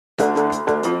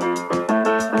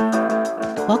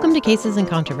Welcome to Cases and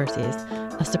Controversies,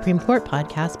 a Supreme Court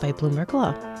podcast by Bloomberg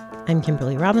Law. I'm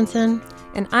Kimberly Robinson.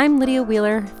 And I'm Lydia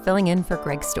Wheeler, filling in for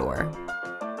Greg Storr.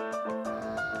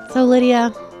 So,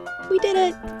 Lydia, we did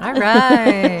it. All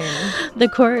right. The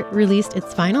court released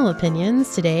its final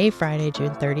opinions today, Friday,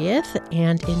 June 30th,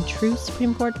 and in true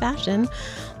Supreme Court fashion,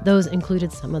 those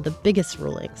included some of the biggest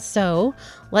rulings. So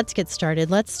let's get started.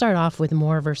 Let's start off with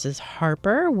Moore versus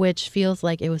Harper, which feels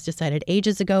like it was decided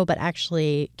ages ago, but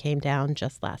actually came down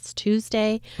just last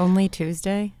Tuesday. Only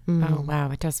Tuesday? Oh,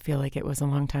 wow. It does feel like it was a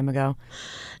long time ago.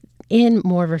 In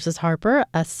Moore versus Harper,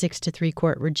 a 6-3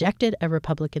 court rejected a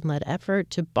Republican-led effort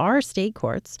to bar state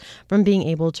courts from being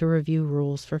able to review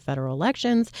rules for federal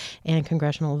elections and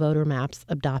congressional voter maps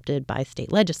adopted by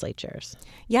state legislatures.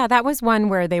 Yeah, that was one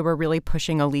where they were really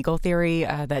pushing a legal theory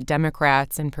that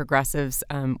Democrats and progressives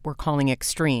were calling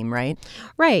extreme, right?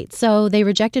 Right. So they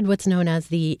rejected what's known as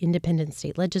the independent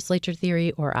state legislature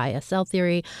theory, or ISL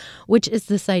theory, which is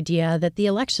this idea that the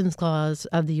Elections Clause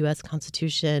of the U.S.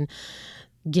 Constitution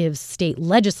gives state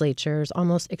legislatures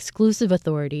almost exclusive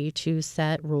authority to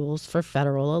set rules for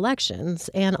federal elections.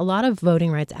 And a lot of voting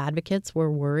rights advocates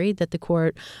were worried that the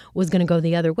court was going to go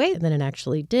the other way than it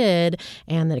actually did,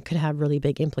 and that it could have really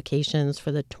big implications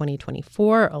for the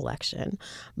 2024 election.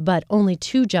 But only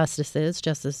two justices,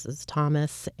 Justices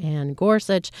Thomas and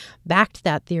Gorsuch, backed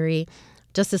that theory.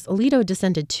 Justice Alito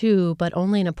dissented too, but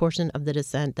only in a portion of the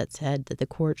dissent that said that the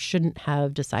court shouldn't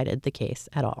have decided the case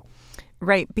at all.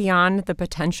 Right. Beyond the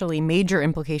potentially major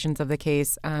implications of the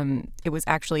case, it was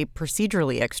actually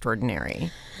procedurally extraordinary.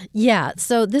 Yeah.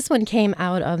 So this one came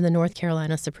out of the North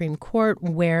Carolina Supreme Court,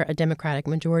 where a Democratic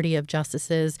majority of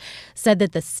justices said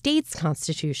that the state's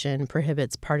constitution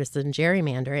prohibits partisan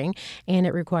gerrymandering, and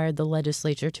it required the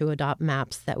legislature to adopt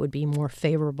maps that would be more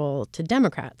favorable to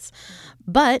Democrats.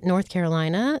 But North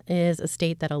Carolina is a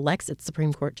state that elects its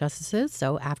Supreme Court justices.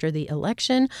 So after the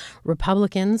election,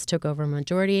 Republicans took over a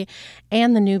majority,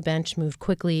 and the new bench moved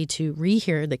quickly to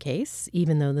rehear the case,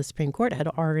 even though the Supreme Court had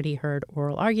already heard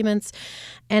oral arguments.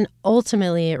 And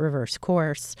ultimately, it reversed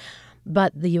course.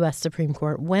 But the U.S. Supreme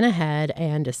Court went ahead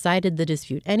and decided the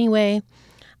dispute anyway.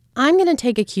 I'm going to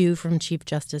take a cue from Chief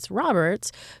Justice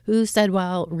Roberts, who said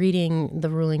while reading the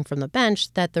ruling from the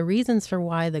bench that the reasons for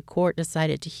why the court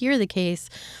decided to hear the case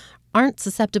aren't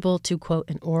susceptible to, quote,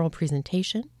 an oral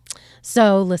presentation.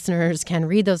 So listeners can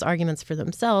read those arguments for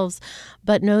themselves,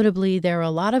 but notably there are a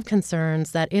lot of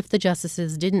concerns that if the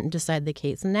justices didn't decide the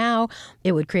case now,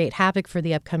 it would create havoc for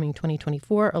the upcoming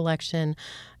 2024 election.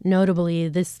 Notably,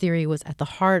 this theory was at the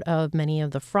heart of many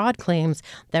of the fraud claims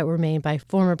that were made by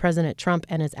former President Trump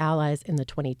and his allies in the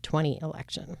 2020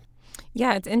 election.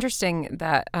 Yeah, it's interesting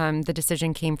that the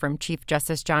decision came from Chief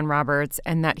Justice John Roberts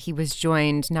and that he was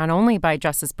joined not only by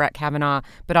Justice Brett Kavanaugh,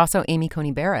 but also Amy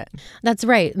Coney Barrett. That's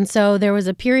right. And so there was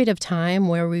a period of time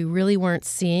where we really weren't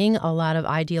seeing a lot of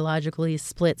ideologically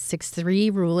split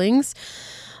 6-3 rulings.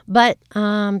 But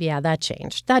that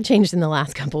changed. That changed in the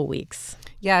last couple of weeks.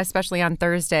 Yeah, especially on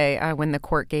Thursday when the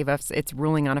court gave us its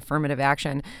ruling on affirmative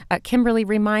action. Kimberly,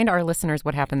 remind our listeners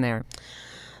what happened there.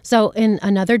 So in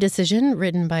another decision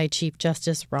written by Chief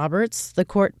Justice Roberts, the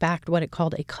court backed what it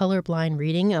called a colorblind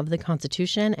reading of the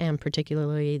Constitution, and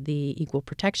particularly the Equal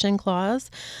Protection Clause.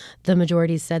 The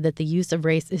majority said that the use of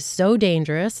race is so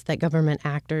dangerous that government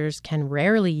actors can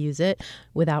rarely use it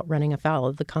without running afoul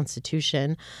of the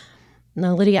Constitution.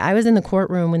 Now, Lydia, I was in the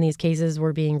courtroom when these cases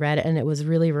were being read, and it was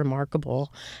really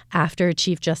remarkable. After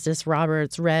Chief Justice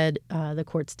Roberts read the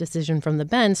court's decision from the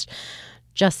bench,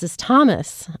 Justice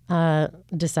Thomas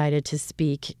decided to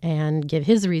speak and give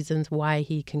his reasons why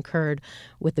he concurred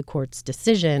with the court's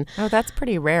decision. Oh, that's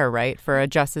pretty rare, right? For a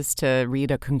justice to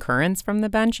read a concurrence from the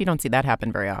bench? You don't see that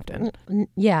happen very often.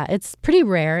 Yeah, it's pretty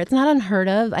rare. It's not unheard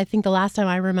of. I think the last time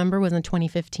I remember was in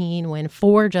 2015 when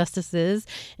 4 justices,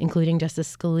 including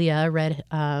Justice Scalia, read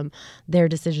their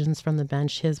decisions from the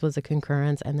bench. His was a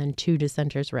concurrence, and then 2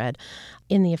 dissenters read.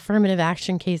 In the affirmative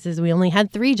action cases, we only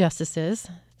had 3 justices.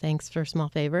 Thanks for small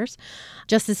favors.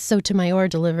 Justice Sotomayor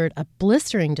delivered a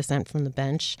blistering dissent from the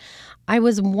bench. I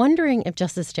was wondering if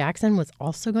Justice Jackson was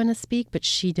also going to speak, but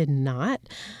she did not.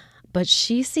 But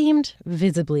she seemed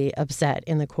visibly upset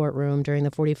in the courtroom during the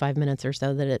 45 minutes or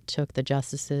so that it took the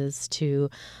justices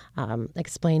to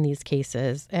explain these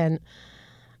cases. And,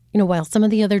 while some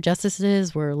of the other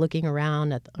justices were looking around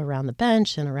the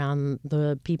bench and around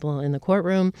the people in the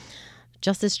courtroom,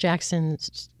 Justice Jackson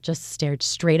just stared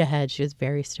straight ahead. She was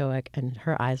very stoic, and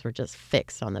her eyes were just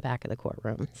fixed on the back of the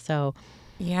courtroom. So,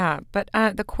 yeah, but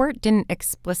the court didn't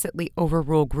explicitly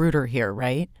overrule Grutter here,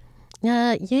 right?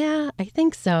 Yeah, I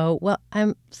think so. Well,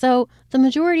 so the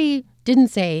majority didn't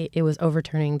say it was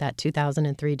overturning that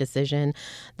 2003 decision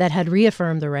that had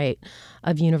reaffirmed the right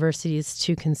of universities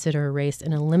to consider race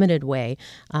in a limited way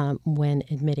when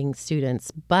admitting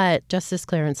students. But Justice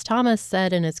Clarence Thomas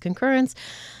said in his concurrence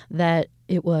that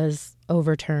it was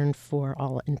overturned for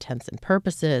all intents and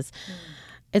purposes.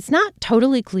 It's not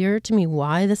totally clear to me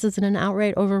why this isn't an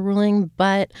outright overruling,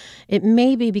 but it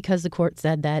may be because the court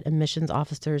said that admissions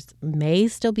officers may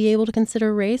still be able to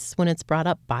consider race when it's brought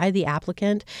up by the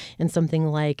applicant in something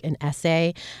like an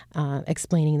essay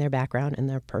explaining their background and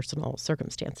their personal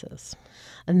circumstances.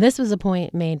 And this was a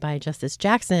point made by Justice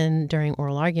Jackson during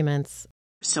oral arguments.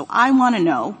 So I want to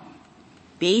know,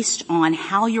 based on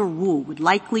how your rule would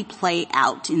likely play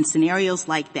out in scenarios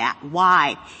like that,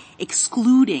 why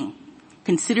excluding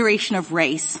consideration of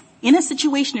race in a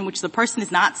situation in which the person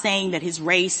is not saying that his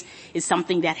race is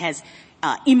something that has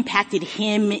impacted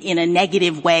him in a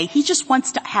negative way. He just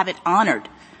wants to have it honored,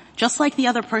 just like the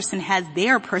other person has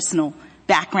their personal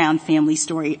background, family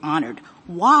story honored.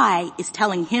 Why is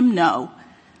telling him no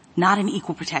not an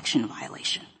equal protection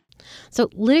violation? So,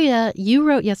 Lydia, you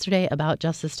wrote yesterday about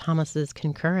Justice Thomas's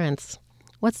concurrence.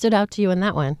 What stood out to you in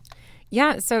that one?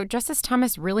 Yeah, so Justice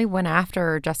Thomas really went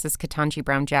after Justice Ketanji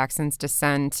Brown Jackson's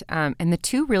dissent, and the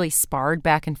two really sparred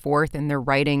back and forth in their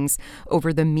writings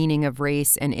over the meaning of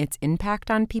race and its impact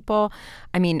on people.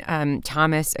 I mean,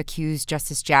 Thomas accused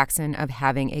Justice Jackson of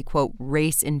having a, quote,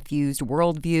 race-infused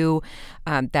worldview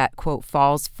that, quote,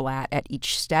 falls flat at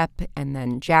each step. And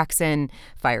then Jackson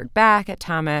fired back at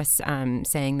Thomas,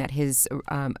 saying that his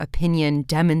opinion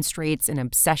demonstrates an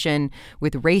obsession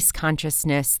with race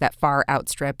consciousness that far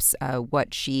outstrips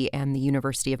what she and the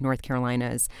University of North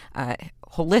Carolina's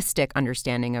holistic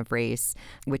understanding of race,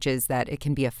 which is that it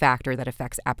can be a factor that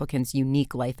affects applicants'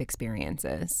 unique life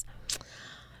experiences.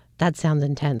 That sounds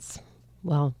intense.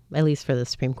 Well, at least for the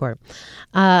Supreme Court.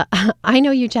 I know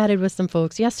you chatted with some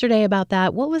folks yesterday about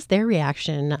that. What was their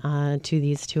reaction to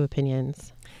these two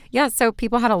opinions? Yeah, so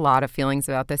people had a lot of feelings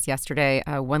about this yesterday.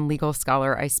 One legal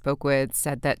scholar I spoke with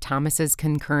said that Thomas's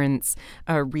concurrence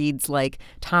reads like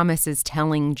Thomas is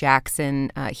telling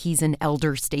Jackson he's an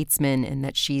elder statesman and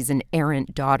that she's an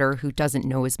errant daughter who doesn't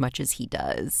know as much as he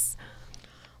does.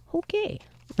 Okay.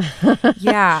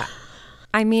 Yeah.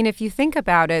 I mean, if you think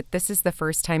about it, this is the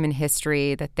first time in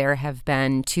history that there have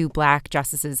been two black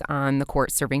justices on the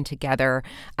court serving together.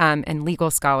 And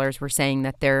legal scholars were saying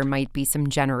that there might be some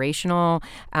generational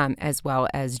as well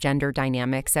as gender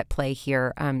dynamics at play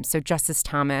here. So Justice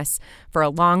Thomas, for a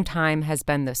long time, has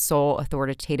been the sole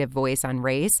authoritative voice on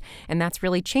race. And that's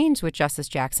really changed with Justice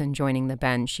Jackson joining the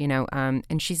bench,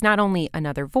 and she's not only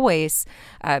another voice,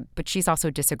 but she's also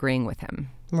disagreeing with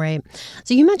him. Right.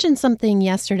 So you mentioned something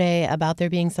yesterday about there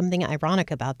being something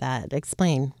ironic about that.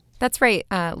 Explain. That's right.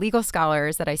 Legal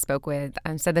scholars that I spoke with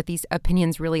said that these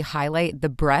opinions really highlight the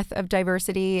breadth of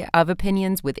diversity of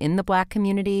opinions within the black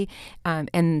community,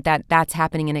 and that's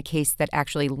happening in a case that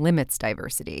actually limits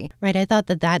diversity. Right. I thought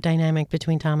that dynamic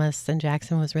between Thomas and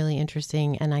Jackson was really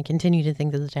interesting, and I continue to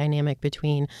think that the dynamic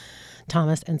between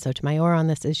Thomas and Sotomayor on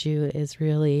this issue is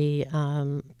really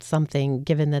something,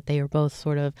 given that they were both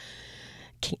sort of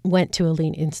went to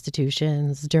elite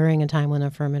institutions during a time when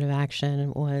affirmative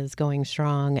action was going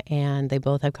strong, and they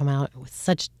both have come out with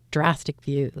such drastic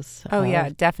views. Oh, yeah,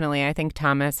 definitely. I think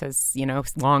Thomas has,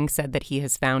 long said that he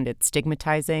has found it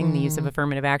stigmatizing, the use of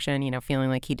affirmative action, feeling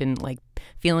like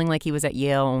he was at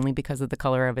Yale only because of the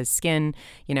color of his skin.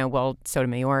 While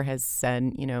Sotomayor has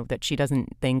said, that she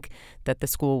doesn't think that the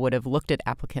school would have looked at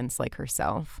applicants like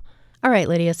herself. All right,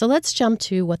 Lydia, so let's jump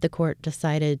to what the court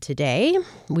decided today.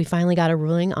 We finally got a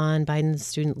ruling on Biden's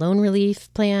student loan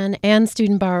relief plan, and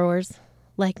student borrowers,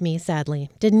 like me, sadly,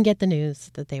 didn't get the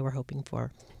news that they were hoping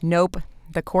for. Nope.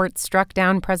 The court struck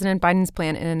down President Biden's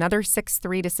plan in another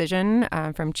 6-3 decision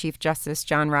from Chief Justice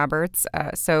John Roberts.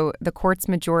 So the court's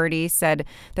majority said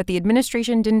that the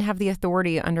administration didn't have the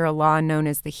authority under a law known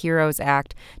as the HEROES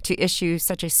Act to issue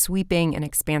such a sweeping and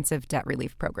expansive debt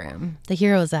relief program. The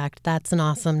HEROES Act, that's an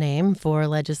awesome name for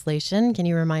legislation. Can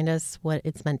you remind us what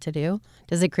it's meant to do?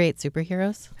 Does it create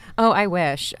superheroes? Oh, I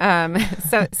wish.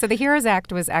 So the HEROES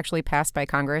Act was actually passed by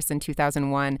Congress in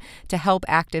 2001 to help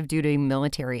active duty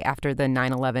military after the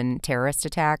 9/11 terrorist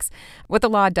attacks. What the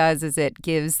law does is it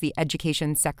gives the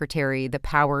education secretary the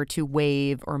power to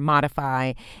waive or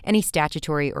modify any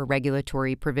statutory or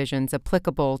regulatory provisions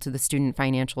applicable to the student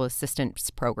financial assistance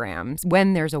programs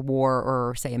when there's a war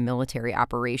or, say, a military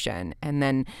operation. And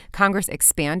then Congress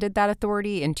expanded that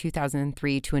authority in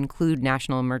 2003 to include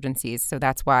national emergencies. So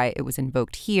that's why it was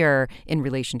invoked here in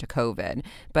relation to COVID.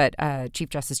 But Chief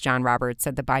Justice John Roberts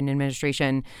said the Biden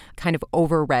administration kind of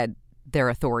overread their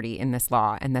authority in this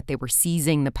law and that they were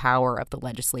seizing the power of the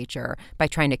legislature by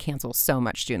trying to cancel so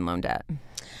much student loan debt.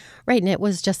 Right, and it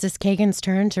was Justice Kagan's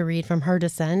turn to read from her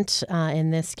dissent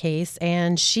in this case,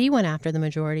 and she went after the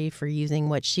majority for using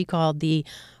what she called the,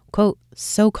 quote,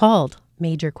 so-called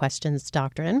major questions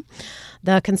doctrine.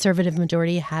 The conservative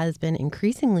majority has been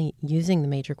increasingly using the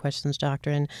major questions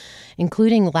doctrine,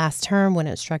 including last term when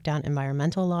it struck down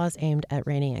environmental laws aimed at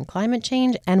reining in climate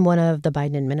change and one of the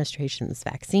Biden administration's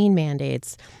vaccine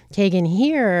mandates. Kagan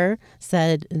here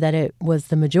said that it was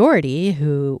the majority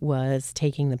who was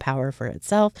taking the power for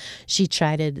itself. She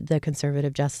chided the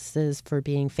conservative justices for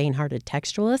being faint-hearted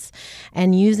textualists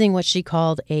and using what she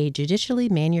called a judicially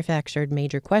manufactured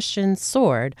major questions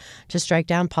sword to strike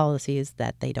down policies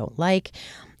that they don't like.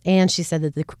 And she said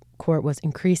that the court was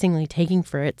increasingly taking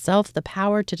for itself the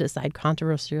power to decide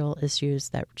controversial issues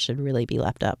that should really be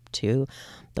left up to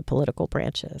the political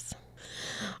branches.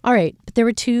 All right, but there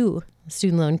were two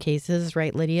student loan cases,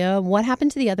 right, Lydia? What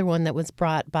happened to the other one that was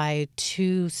brought by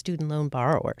two student loan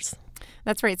borrowers?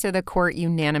 That's right. So the court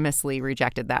unanimously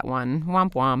rejected that one.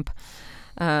 Womp womp.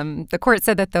 The court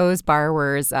said that those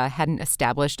borrowers hadn't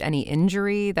established any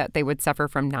injury that they would suffer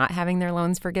from not having their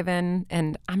loans forgiven.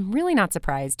 And I'm really not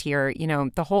surprised here. You know,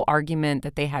 the whole argument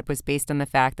that they had was based on the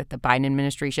fact that the Biden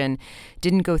administration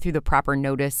didn't go through the proper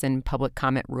notice and public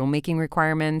comment rulemaking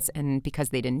requirements. And because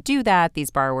they didn't do that,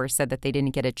 these borrowers said that they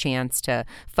didn't get a chance to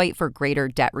fight for greater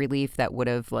debt relief that would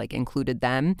have included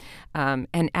them.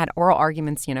 And at oral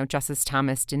arguments, Justice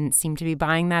Thomas didn't seem to be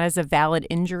buying that as a valid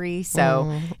injury.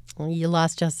 So you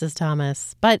lost Justice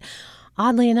Thomas. But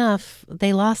oddly enough,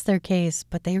 they lost their case,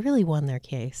 but they really won their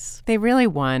case. They really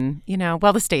won.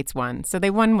 The states won. So they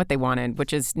won what they wanted,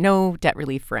 which is no debt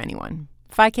relief for anyone.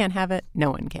 If I can't have it, no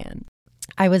one can.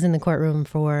 I was in the courtroom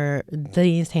for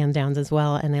these hands downs as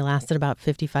well, and they lasted about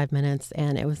 55 minutes,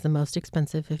 and it was the most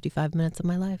expensive 55 minutes of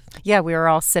my life. Yeah, we were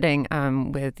all sitting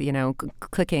with,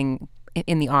 clicking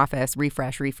in the office,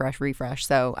 refresh.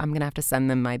 So I'm going to have to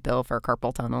send them my bill for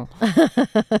carpal tunnel.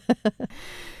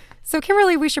 So,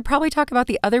 Kimberly, we should probably talk about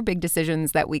the other big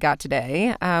decisions that we got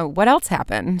today. What else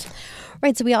happened?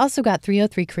 Right. So we also got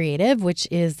 303 Creative, which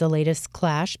is the latest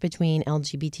clash between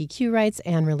LGBTQ rights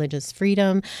and religious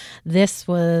freedom. This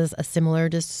was a similar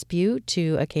dispute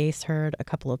to a case heard a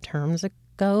couple of terms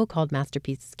ago called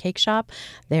Masterpiece Cake Shop.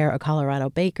 There, a Colorado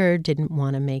baker didn't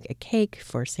want to make a cake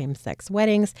for same-sex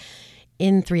weddings.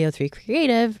 In 303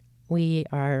 Creative, we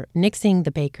are nixing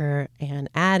the baker and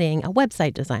adding a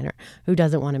website designer who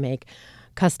doesn't want to make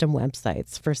custom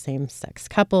websites for same-sex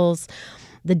couples.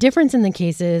 The difference in the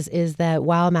cases is that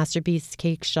while Masterpiece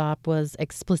Cake Shop was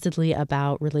explicitly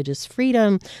about religious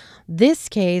freedom, this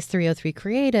case, 303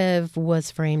 Creative, was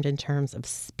framed in terms of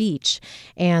speech.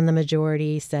 And the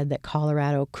majority said that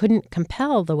Colorado couldn't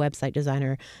compel the website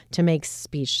designer to make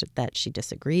speech that she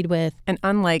disagreed with. And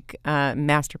unlike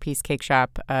Masterpiece Cake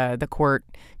Shop, the court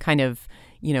kind of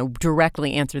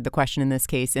directly answered the question in this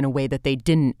case in a way that they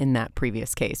didn't in that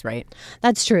previous case, right?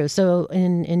 That's true. So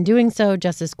in doing so,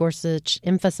 Justice Gorsuch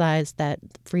emphasized that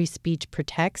free speech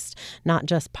protects not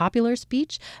just popular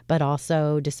speech, but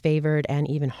also disfavored and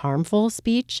even harmful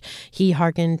speech. He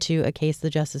hearkened to a case the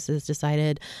justices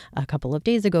decided a couple of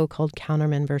days ago called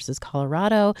Counterman versus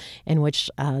Colorado, in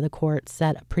which the court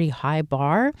set a pretty high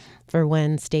bar for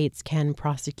when states can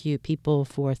prosecute people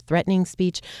for threatening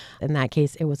speech. In that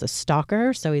case, it was a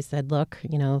stalker. So he said, look,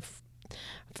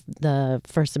 the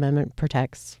First Amendment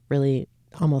protects really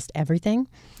almost everything.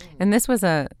 And this was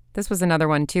another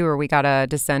one, too, where we got a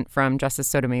dissent from Justice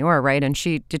Sotomayor, right? And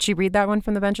did she read that one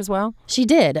from the bench as well? She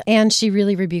did. And she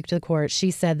really rebuked the court.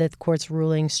 She said that the court's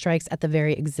ruling strikes at the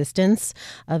very existence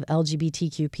of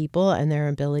LGBTQ people and their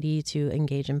ability to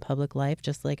engage in public life,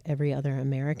 just like every other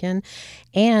American.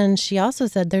 And she also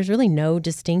said there's really no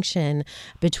distinction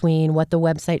between what the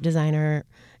website designer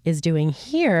is doing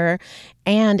here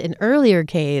and an earlier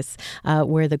case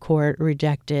where the court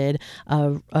rejected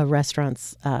a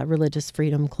restaurant's religious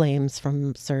freedom claims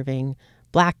from serving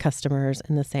Black customers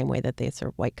in the same way that they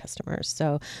serve white customers.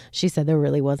 So she said there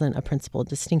really wasn't a principal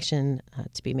distinction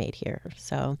to be made here.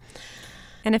 So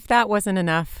And if that wasn't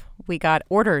enough, we got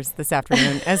orders this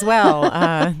afternoon as well.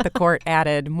 The court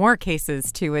added more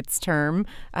cases to its term,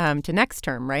 to next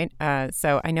term, right?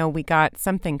 So I know we got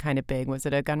something kind of big. Was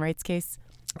it a gun rights case?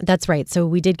 That's right. So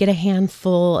we did get a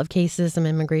handful of cases, some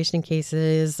immigration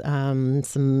cases,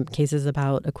 some cases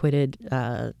about acquitted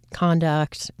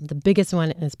conduct. The biggest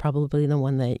one is probably the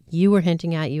one that you were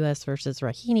hinting at, U.S. versus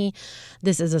Rahimi.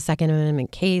 This is a Second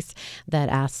Amendment case that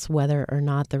asks whether or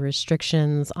not the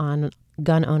restrictions on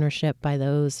gun ownership by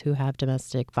those who have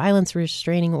domestic violence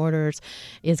restraining orders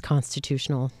is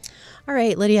constitutional. All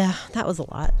right, Lydia, that was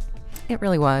a lot. It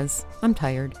really was. I'm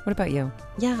tired. What about you?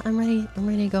 Yeah, I'm ready. I'm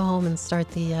ready to go home and start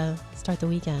the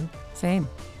weekend. Same.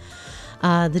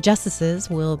 The justices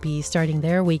will be starting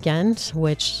their weekend,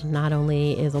 which not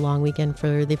only is a long weekend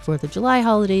for the 4th of July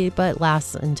holiday, but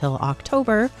lasts until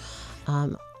October.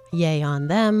 Yay on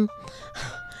them.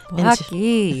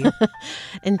 Lucky.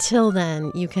 Until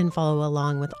then, you can follow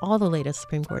along with all the latest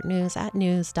Supreme Court news at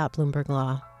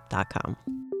news.bloomberglaw.com.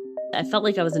 I felt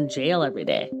like I was in jail every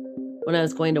day. When I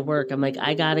was going to work, I'm like,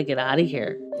 I got to get out of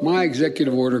here. My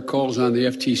executive order calls on the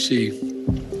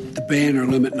FTC to ban or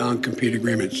limit non-compete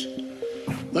agreements.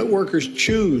 Let workers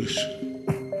choose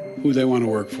who they want to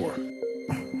work for.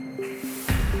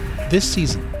 This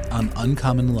season on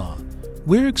Uncommon Law,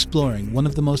 we're exploring one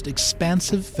of the most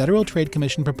expansive Federal Trade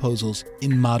Commission proposals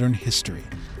in modern history,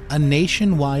 a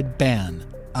nationwide ban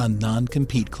on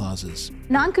non-compete clauses.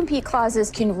 Non-compete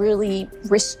clauses can really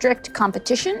restrict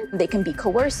competition. They can be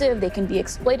coercive, they can be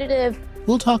exploitative.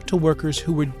 We'll talk to workers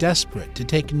who were desperate to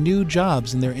take new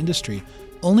jobs in their industry,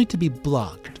 only to be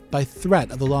blocked by threat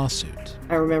of a lawsuit.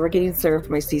 I remember getting served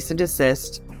my cease and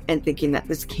desist and thinking that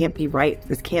this can't be right,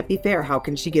 this can't be fair, how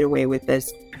can she get away with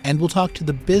this? And we'll talk to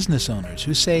the business owners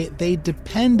who say they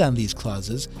depend on these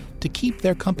clauses to keep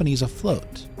their companies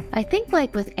afloat. I think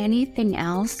like with anything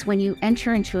else, when you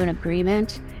enter into an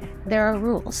agreement, there are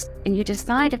rules, and you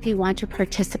decide if you want to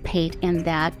participate in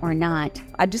that or not.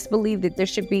 I just believe that there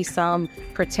should be some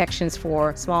protections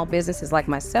for small businesses like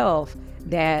myself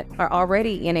that are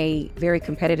already in a very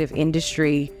competitive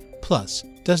industry. Plus,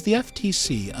 does the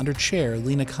FTC under Chair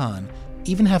Lina Khan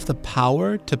even have the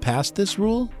power to pass this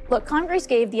rule? Look, Congress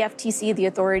gave the FTC the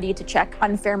authority to check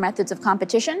unfair methods of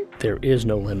competition. There is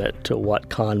no limit to what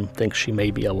Khan thinks she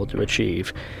may be able to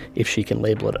achieve if she can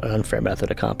label it an unfair method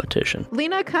of competition.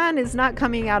 Lina Khan is not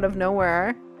coming out of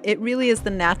nowhere. It really is the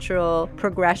natural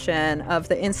progression of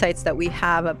the insights that we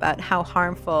have about how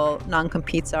harmful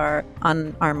non-competes are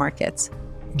on our markets.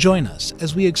 Join us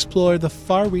as we explore the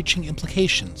far-reaching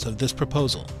implications of this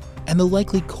proposal and the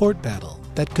likely court battle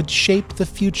that could shape the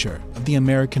future of the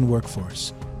American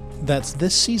workforce. That's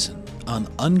this season on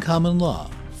Uncommon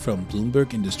Law from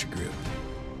Bloomberg Industry Group.